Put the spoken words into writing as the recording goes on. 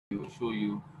show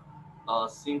you a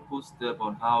simple step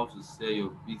on how to sell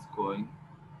your Bitcoin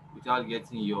without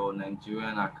getting your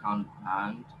Nigerian account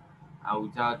banned and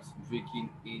without breaking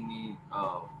any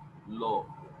law.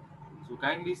 So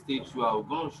kindly stay true. I'm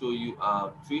going to show you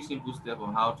three simple steps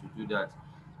on how to do that.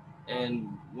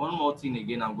 And one more thing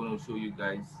again, I'm going to show you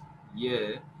guys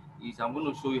here is I'm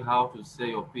going to show you how to sell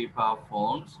your PayPal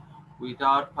funds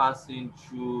without passing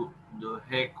through the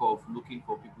heck of looking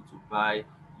for people to buy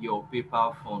your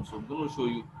PayPal funds. So I'm going to show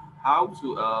you how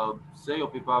to sell your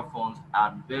PayPal funds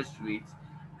at best rates,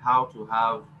 how to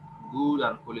have good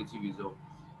and quality results.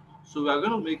 So we are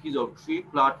going to make use of three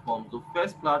platforms. The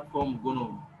first platform we're going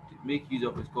to make use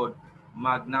of is called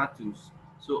Magnatus.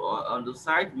 So on the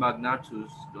site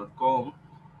magnatus.com,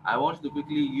 I want you to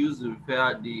quickly use the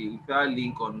referral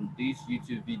link on this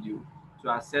YouTube video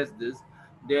to access this.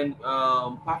 Then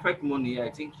Perfect Money, I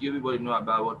think everybody know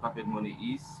about what Perfect Money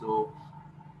is. So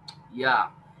yeah,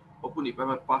 open a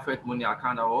perfect money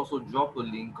account. I'll also drop a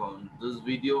link on this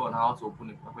video on how to open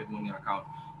a perfect money account.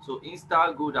 So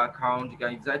Insta Gold account, you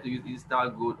can decide to use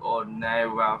Insta Gold or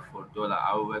Naira for dollar.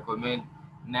 I will recommend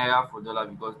Naira for dollar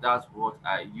because that's what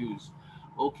I use.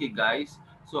 Okay guys,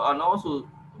 so and also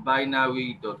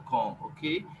binary.com.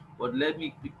 Okay, but let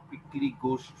me quickly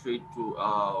go straight to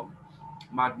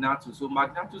Magnatus. So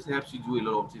Magnatus helps you do a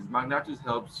lot of things. Magnatus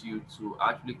helps you to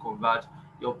actually convert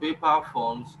your PayPal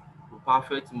funds to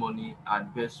perfect money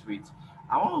at best rate.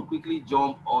 I want to quickly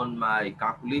jump on my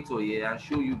calculator here and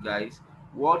show you guys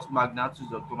what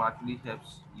Magnatus.com actually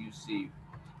helps you save.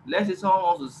 Let's say someone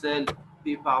wants to sell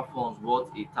PayPal funds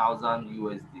worth 1,000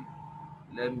 USD.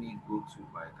 Let me go to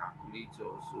my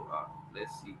calculator. So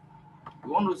let's see. We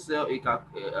want to sell PayPal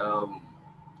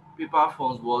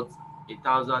funds worth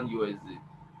 1,000 USD.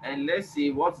 And let's say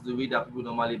what's the way that people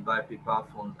normally buy PayPal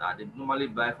funds at? They normally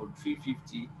buy for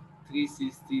 350,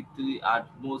 360, three at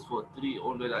most for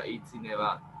 380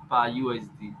 naira per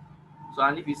USD. So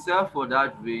and if you sell for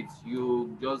that rate,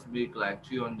 you just make like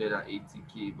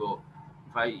 380k.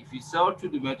 But if you sell through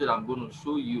the method I'm going to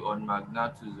show you on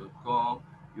magnatus.com,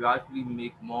 you actually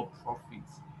make more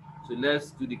profits. So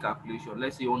let's do the calculation.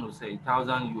 Let's say you want to sell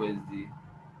 1,000 USD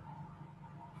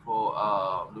for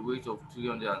the weight of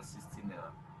 360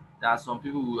 naira. There are some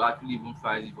people who actually even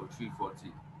price it for 340.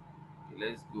 Okay,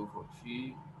 let's go for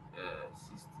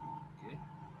 360. Okay,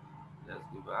 let's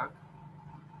go back.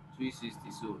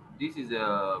 360. So this is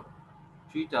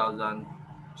 3,000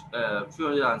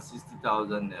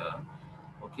 360,000 naira.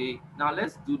 Okay, now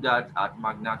let's do that at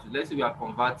Magnatus. Let's say we are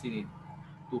converting it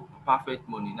to perfect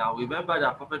money. Now remember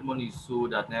that perfect money is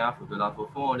sold at naira for dollar for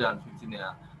 450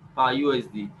 naira per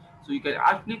USD. So you can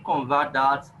actually convert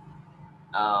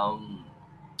um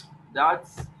that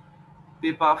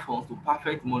paper funds to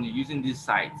perfect money using this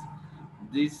site.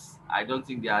 This I don't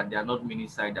think there are not many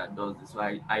sites that does this. So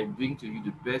I bring to you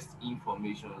the best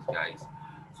information, guys.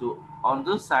 So on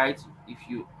this site, if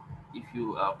you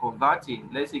converting,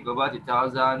 let's say convert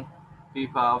 1,000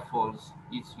 paper funds,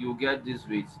 it's you get this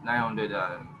rate 900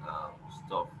 and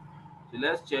stuff. So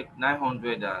let's check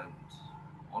 900 and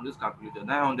on this calculator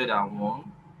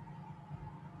 901.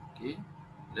 Okay,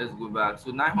 let's go back.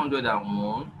 So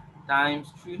 901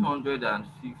 times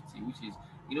 350, which is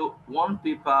one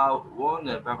paper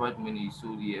money is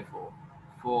sold here for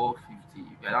 450.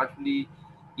 You can actually,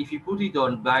 if you put it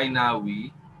on binary,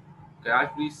 you can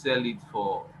actually sell it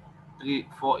for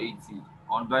 480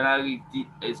 on binary.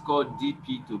 It's called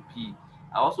DP to P.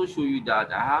 I also show you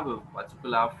that I have a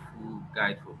particular full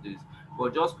guide for this,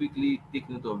 but just quickly take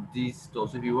note of this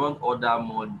stuff. So if you want other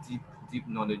more deep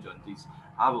knowledge on this,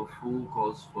 I have a full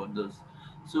course for this.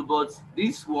 So but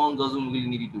this one doesn't really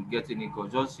need you to get any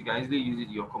course, just you can easily use it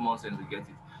your common sense to get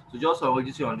it. So just on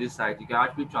registering on this site, you can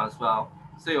actually transfer,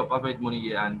 say your perfect money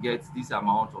here and get this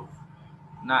amount of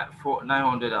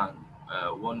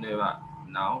 901 naira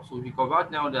now. So if you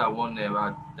convert 901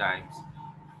 naira times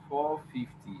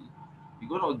 450,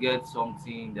 you're gonna get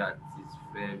something that is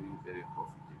very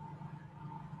profitable.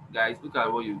 Guys, look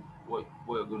at what you're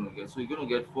gonna get. So you're gonna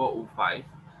get 405.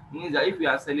 Means that if you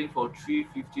are selling for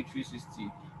 350, 360,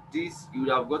 this you would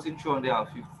have gotten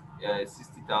 350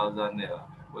 60,000 naira.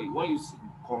 But when you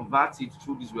convert it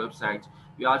through this website,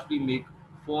 you actually make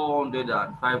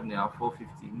 405 naira,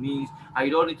 450. Means and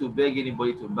you don't need to beg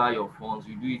anybody to buy your funds.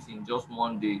 You do it in just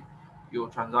one day. Your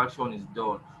transaction is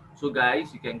done. So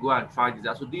guys, you can go and try this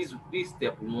out. So this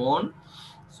step one.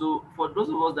 So for those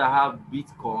of us that have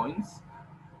bitcoins,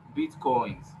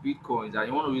 and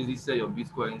you want to really sell your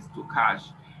bitcoins to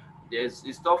cash, there's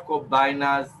a stuff called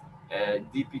Binance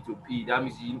DP2P. That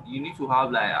means you need to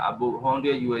have like above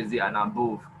 100 USD and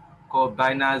above, called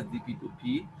Binance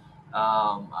DP2P.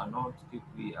 I'm not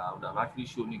quickly, I would have actually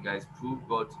shown you guys proof,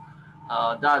 but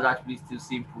that's actually still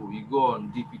simple. You go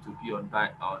on DP2P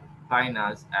on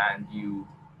Binance and you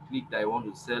click that you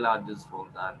want to sell out this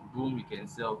funds, and boom, you can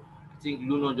sell. I think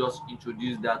Luno just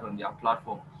introduced that on their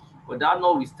platform. But that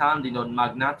notwithstanding, on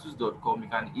magnatus.com, you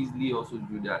can easily also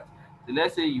do that. So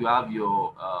let's say you have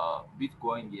your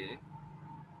Bitcoin here,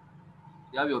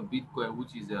 you have your Bitcoin,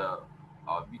 which is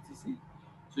BTC.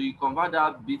 So you convert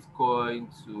that Bitcoin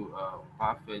to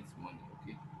perfect money.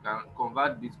 Okay, you can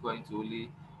convert Bitcoin to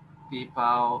only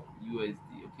PayPal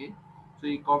USD. Okay, so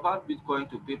you convert Bitcoin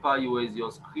to PayPal USD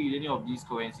or screen any of these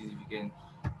currencies if you can.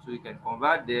 So you can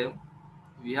convert them.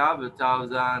 If you have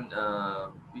 1,000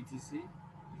 BTC,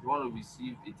 if you want to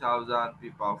receive 1,000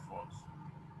 PayPal funds,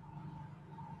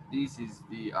 this is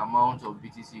the amount of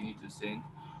BTC you need to send.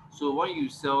 So when you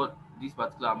sell this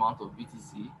particular amount of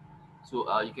BTC,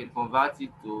 so you can convert it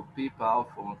to PayPal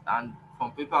funds, and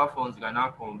from PayPal funds you can now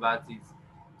convert it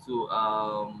to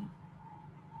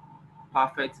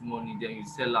perfect money. Then you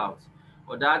sell out.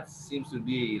 But that seems to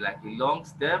be like a long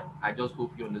step. I just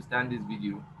hope you understand this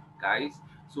video, guys.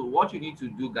 So what you need to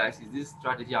do, guys, is this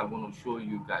strategy I'm going to show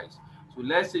you guys. So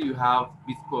let's say you have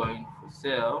Bitcoin for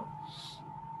sale.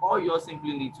 All you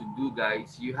simply need to do,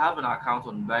 guys, you have an account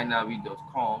on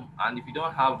binary.com, and if you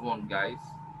don't have one, guys,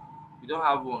 if you don't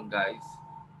have one, guys,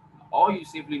 all you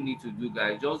simply need to do,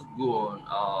 guys, just go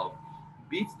on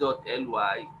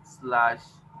bit.ly slash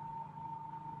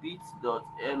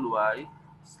bit.ly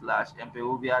 /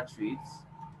 Emperovia Trades,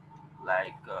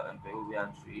 like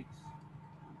Emperovia Trades.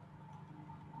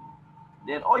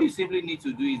 Then all you simply need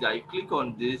to do is that you click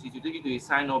on this, it will take you to a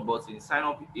sign up button, sign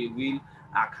up a real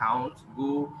account.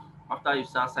 Go after you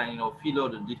start signing up, fill all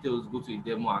the details, go to a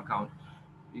demo account.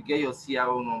 You get your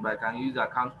CRO number, you can use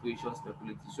account creation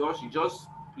speculity. So you just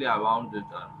play around it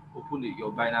and open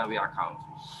your binary account.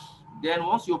 Then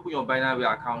once you open your binary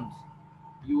account,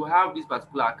 you have this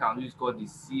particular account which is called the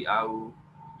CRO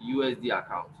USD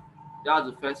account. That's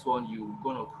the first one you're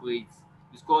gonna create.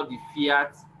 It's called the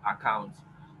fiat account.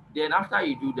 Then after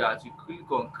you do that, you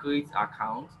click on create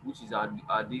account, which is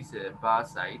at this bar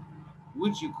side,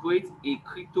 which you create a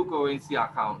cryptocurrency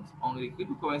account. On the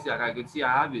cryptocurrency account, you can see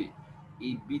I have a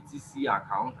BTC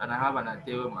account and I have an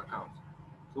Ethereum account.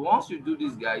 So once you do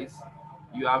this, guys,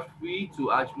 you are free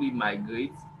to actually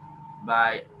migrate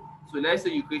by, so let's say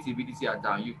you create a BTC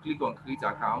account, you click on create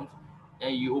account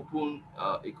and you open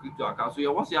a crypto account. So yeah,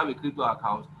 once you have a crypto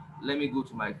account, let me go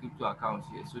to my crypto account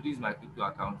here. So this is my crypto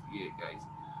account here, guys.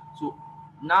 So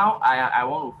now I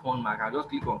want to fund my account. Just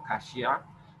click on cashier,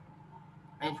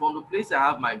 and from the place I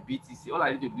have my BTC, all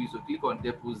I need to do is to click on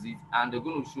deposit, and they're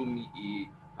going to show me a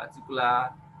particular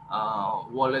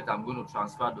wallet I'm going to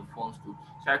transfer the funds to.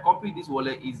 So I copy this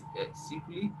wallet, is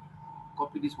simply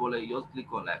copy this wallet. You just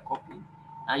click on like copy,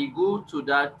 and you go to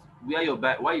that where your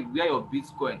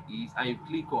Bitcoin is, and you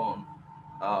click on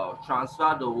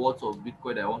transfer the worth of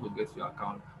Bitcoin that I want to get to your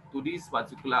account to this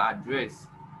particular address,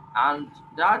 and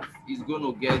that is going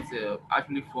to get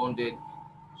actually funded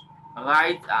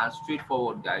right and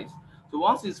straightforward, guys. So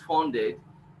once it's funded,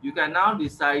 you can now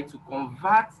decide to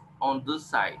convert on this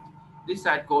side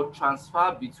called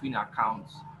transfer between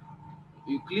accounts.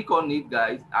 You click on it,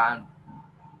 guys, and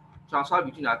transfer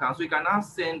between accounts. So you can now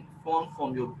send funds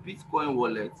from your Bitcoin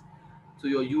wallet to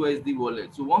your USD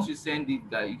wallet. So once you send it,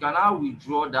 guys, you can now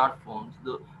withdraw that funds.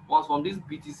 The once from this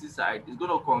BTC side, it's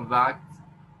going to convert.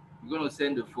 You're going to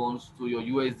send the funds to your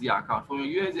USD account. From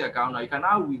your USD account, now you can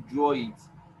now withdraw it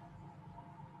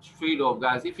straight up,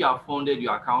 guys. If you have funded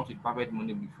your account with perfect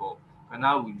money before, you can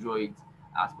now withdraw it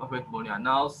as perfect money and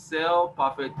now sell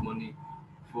perfect money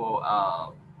for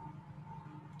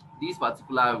this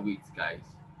particular rate, guys.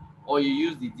 Or you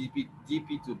use the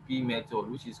DP2P method,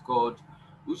 which is called,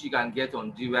 which you can get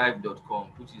on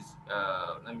derive.com, which is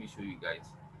let me show you guys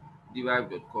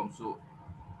derive.com. So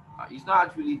it's not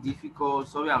actually difficult.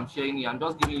 Sorry, I'm sharing it. I'm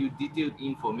just giving you detailed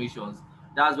information.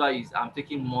 That's why I'm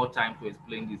taking more time to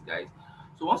explain this, guys.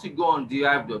 So once you go on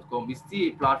derive.com, it's still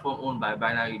a platform owned by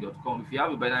binary.com. If you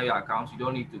have a binary account, you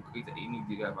don't need to create any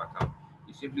derive account.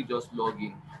 You simply just log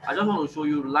in. I just want to show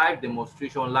you live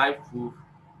demonstration, live proof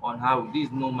on how this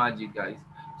is no magic, guys.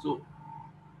 So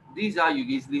these are you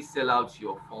easily sell out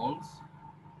your funds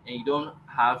and you don't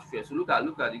have stress. So look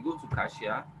at you go to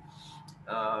cashier.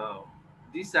 uh,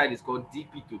 this side is called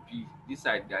DP2P. This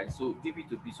side, guys. So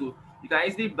DP2P. So you can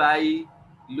easily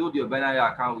load your binary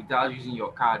account without using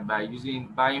your card by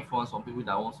buying funds from people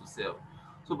that want to sell.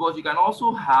 So, but you can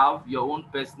also have your own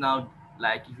personal.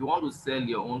 Like if you want to sell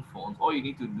your own funds, all you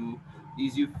need to do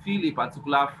is you fill a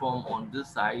particular form on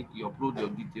this side. You upload your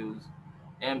details,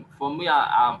 And for me,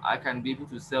 I can be able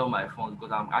to sell my funds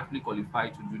because I'm actually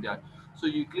qualified to do that. So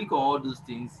you click on all those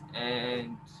things,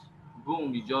 and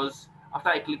boom, you just after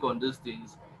I click on those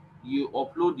things, you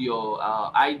upload your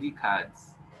ID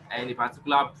cards and a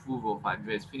particular proof of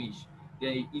address. Finish.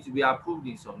 Then it will be approved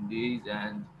in some days,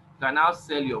 and you can now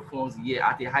sell your funds here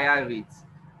at a higher rate.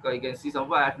 Because you can see some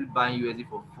people are actually buying USD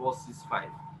for 465.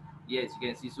 Yes, you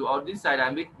can see. So on this side,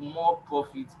 I make more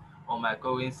profit on my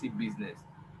currency business.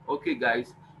 Okay,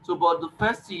 guys. So, but the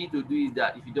first thing you need to do is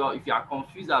that if you are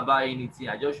confused about anything,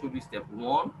 I just showed you step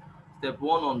one. Step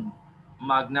one on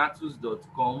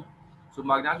magnatus.com. So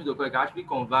magnatus.com, you can actually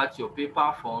convert your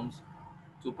paper funds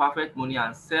to perfect money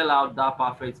and sell out that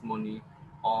perfect money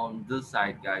on this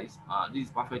side, guys. This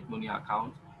is perfect money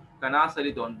account. You can now sell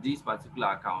it on this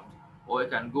particular account, or you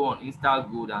can go on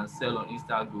instagold and sell on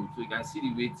instagold. So you can see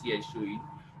the rate here showing.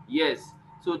 Yes,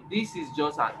 so this is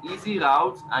just an easy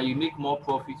route and you make more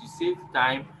profit, you save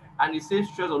time, and you save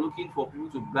stress of looking for people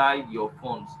to buy your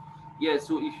funds. Yes,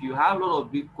 so if you have a lot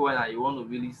of bitcoin and you want to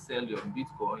really sell your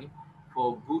bitcoin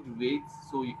for good rates,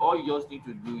 so all you just need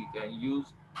to do, you can use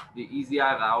the easier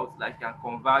route, like you can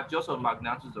convert just on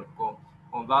magnatus.com,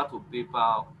 convert to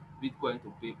PayPal, Bitcoin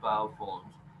to PayPal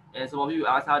funds. And some of you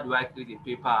ask, how do I create a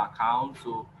PayPal account?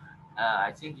 So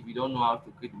I think if you don't know how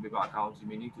to create a PayPal account, you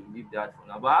may need to leave that for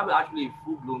now. But I have actually a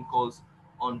full-blown course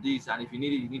on this, and if you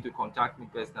need it, you need to contact me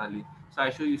personally. So I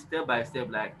show you step by step,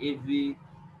 like every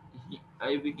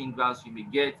hindrance you may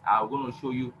get. I'm going to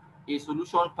show you a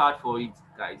solution part for it,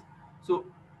 guys. So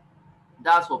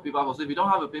that's for paper phone. So if you don't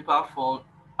have a paper phone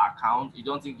account, you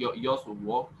don't think yours will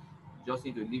work, you just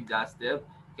need to leave that step.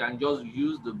 You can just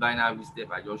use the binary step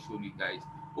I just showed you guys.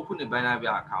 Open a binary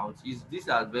account. These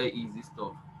are very easy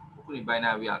stuff. Open a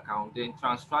binary account, then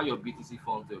transfer your BTC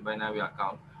funds to a binary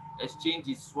account, exchange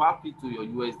it, swap it to your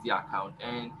USD account,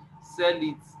 and sell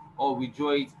it or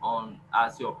withdraw it on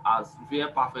as via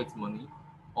perfect money,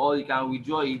 or you can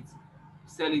withdraw it,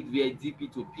 sell it via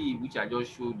DP2P, which I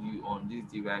just showed you on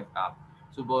this device app.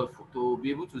 So, but to be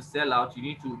able to sell out, you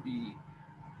need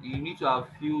to have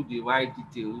filled the right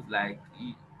details, like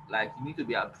you need to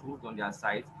be approved on their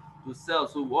site to sell.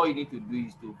 So all you need to do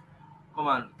is to come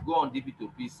and go on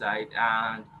DP2P side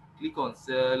and click on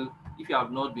sell. If you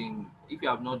have not been able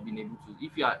to,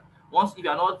 if you are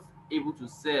not able to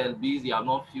sell because you have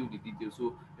not filled the details,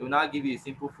 so they will now give you a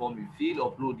simple form you fill,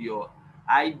 upload your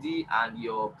ID and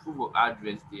your proof of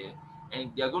address there,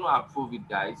 and they're going to approve it,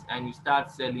 guys, and you start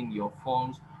selling your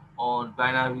funds on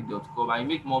binary.com and you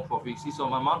make more profit. See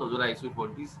some amount of dollar is sold for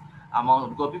this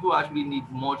amount, because people actually need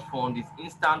much funding,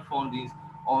 instant fundings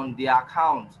on their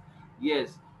account.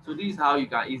 Yes, so this is how you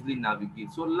can easily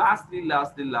navigate. So lastly,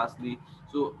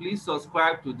 so please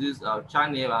subscribe to this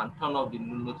channel and turn off the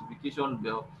notification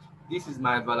bell. This is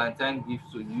my Valentine gift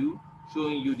to you,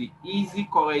 showing you the easy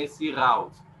currency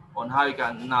route on how you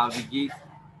can navigate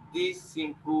these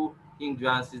simple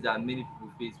hindrances that many people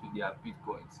face with their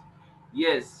bitcoins.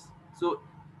 Yes, so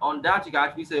on that you can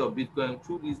actually sell your bitcoin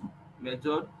through this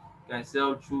method. You can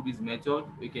sell through this method.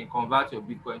 You can convert your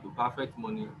bitcoin to perfect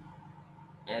money,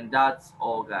 and that's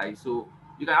all, guys. So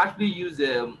you can actually use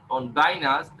on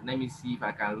Binance. Let me see if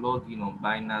I can log in on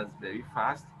Binance very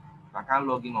fast. If I can't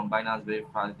log in on Binance very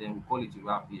fast, then we call it a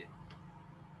wrap here.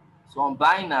 So on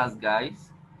Binance,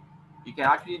 guys, you can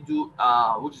actually do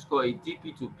which is called a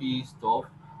DP2P stuff.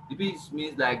 DP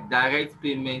means like direct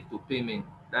payment to payment,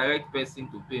 direct person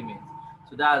to payment.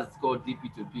 So that's called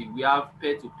DP2P. We have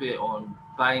peer to peer on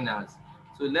Binance.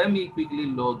 So let me quickly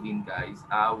log in, guys.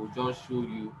 I will just show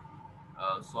you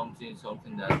something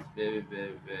that's very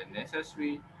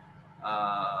necessary.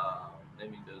 Let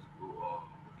me just go on.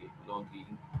 Okay, log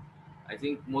in. I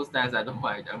think most times I don't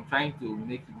mind. I'm trying to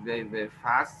make it very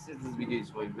fast since this video is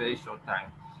for a very short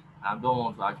time. I don't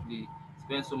want to actually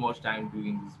spend so much time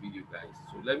doing this video, guys.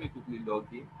 So let me quickly log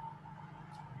in.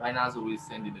 Binance always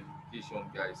send the notification,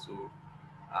 guys. So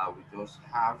we just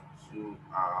have to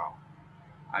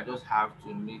I just have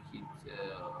to make it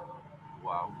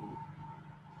wow.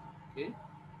 Okay.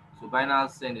 So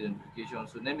Binance send a notification.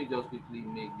 So let me just quickly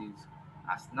make this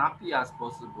as snappy as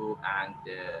possible, and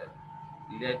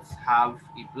let's have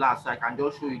a blast. So I can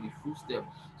just show you the full step.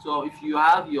 So if you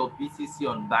have your BTC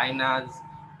on Binance,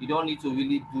 you don't need to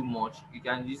really do much. You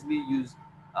can easily use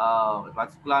a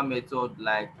particular method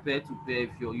like peer to peer.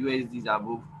 If your USD is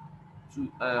above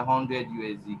 200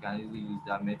 USD, you can easily use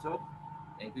that method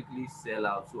and quickly sell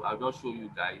out. So I'll just show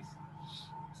you guys.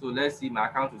 So let's see, my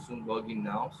account is soon logged in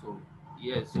now. So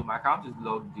yes, so my account is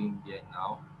logged in there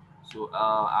now. So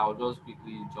I'll just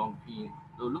quickly jump in.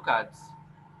 So look at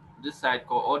this side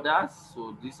called orders.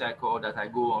 So this side called orders, I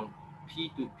go on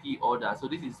P2P order. So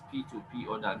this is P2P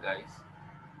order, guys.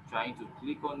 Trying to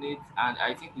click on it, and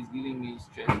I think it's giving me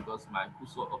stress because my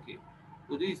cursor. Okay,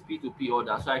 so this is P2P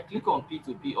order. So I click on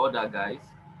P2P order, guys.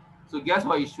 So guess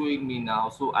what it's showing me now?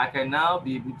 So I can now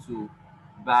be able to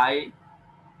buy,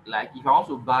 like if I want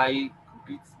to buy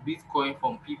Bitcoin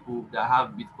from people that have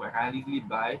Bitcoin, I can easily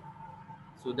buy.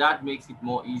 So that makes it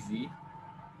more easy.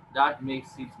 That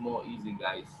makes it more easy,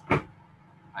 guys.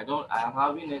 I am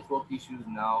having network issues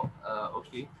now.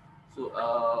 Okay,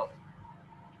 so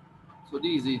so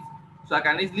this is it. So I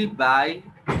can easily buy.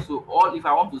 So all, if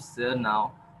I want to sell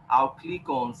now, I'll click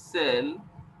on sell.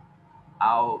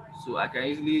 So I can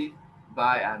easily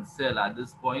buy and sell at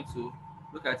this point. So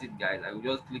look at it, guys. I will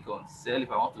just click on sell.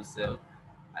 If I want to sell,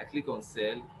 I click on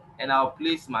sell, and I'll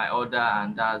place my order,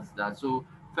 and that's that. So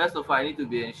first of all, I need to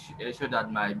be ensure that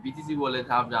my BTC wallet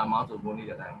have the amount of money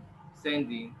that I'm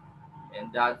sending,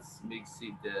 and that makes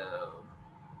it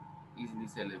easily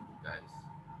sellable, guys.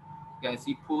 You can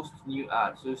see post new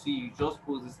ad. So see, you just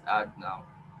post this ad now.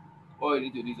 All you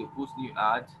need to do is to post new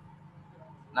ad.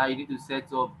 Now you need to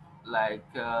set up, like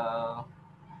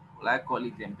like call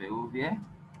it Empevia.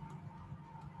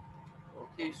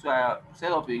 Okay, so I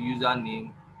set up a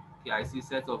username. Okay, I see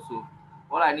set up. So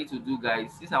all I need to do,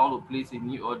 guys, since I want to place a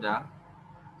new order,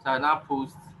 so I now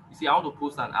post. You see, I want to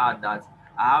post an ad that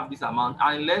I have this amount,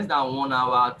 and in less than 1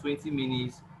 hour, 20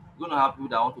 minutes, you're gonna have people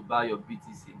that want to buy your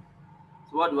BTC.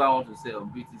 So what do I want to sell?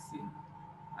 BTC.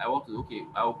 I want to, okay,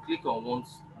 I will click on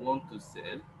want to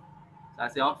sell. So I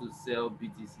say I want to sell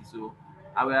BTC. So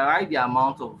I will write the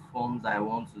amount of funds I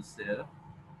want to sell.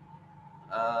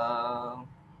 Uh,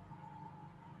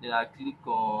 then I click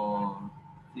on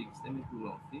fix. Let me put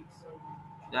on fix.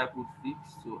 Should I put fix?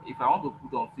 So if I want to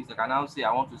put on fix, I can now say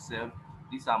I want to sell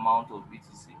this amount of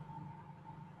BTC.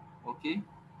 Okay,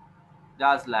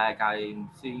 that's like I'm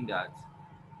saying that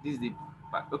this is the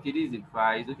okay, this is the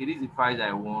price. Okay, this is the price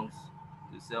I want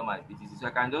to sell my BTC. So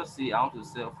I can just say I want to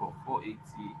sell for 480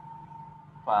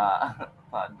 per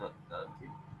per dot.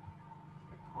 Okay,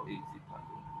 480 per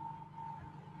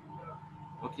dot.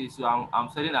 Okay, so I'm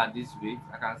selling at this rate.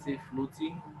 I can say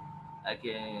floating. I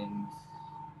can,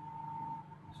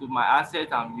 so my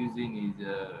asset I'm using is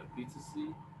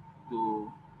BTC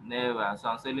to Naira. So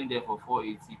I'm selling there for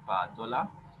 480 per dollar.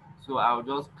 So I'll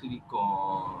just click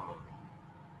on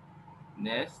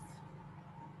next.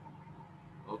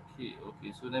 Okay,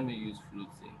 okay. So let me use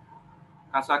floating.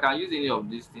 And so I can use any of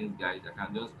these things, guys. I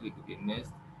can just click okay next.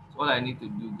 So all I need to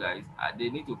do, guys, they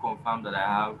need to confirm that I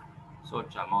have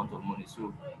such amount of money.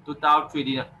 So total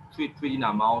trading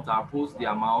amount, I post the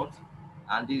amount,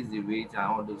 and this is the rate and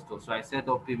all those stuff. So I set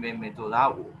up payment method.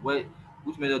 How, where,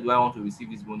 which method do I want to receive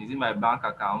this money? Is it my bank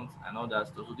account and all that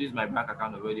stuff? So this is my bank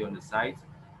account already on the site.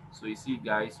 So you see,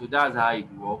 guys. So that's how it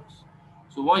works.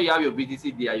 So when you have your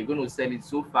BTC there, you're going to sell it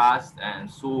so fast and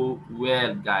so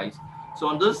well, guys. So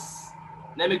on this,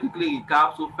 let me quickly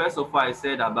recap. So first of all, I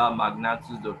said about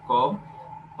magnatus.com,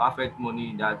 perfect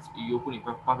money, that you open a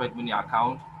perfect money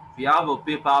account. If you have a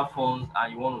PayPal funds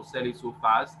and you want to sell it so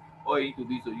fast, all you need to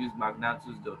do is to use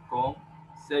magnatus.com,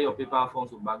 sell your PayPal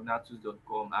funds to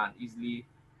magnatus.com, and easily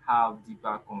have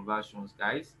deeper conversions,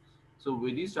 guys. So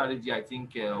with this strategy, I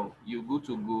think you're good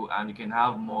to go and you can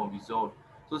have more results.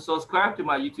 So subscribe to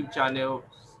my YouTube channel,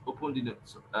 open the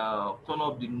turn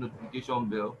up the notification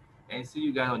bell, and see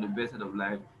you guys on the best side of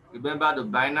life. Remember the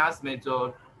Binance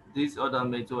method, this other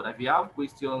method. If you have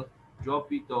questions,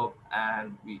 drop it up,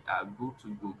 and we are good to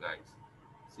go, guys.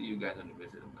 See you guys on the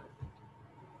best side of life.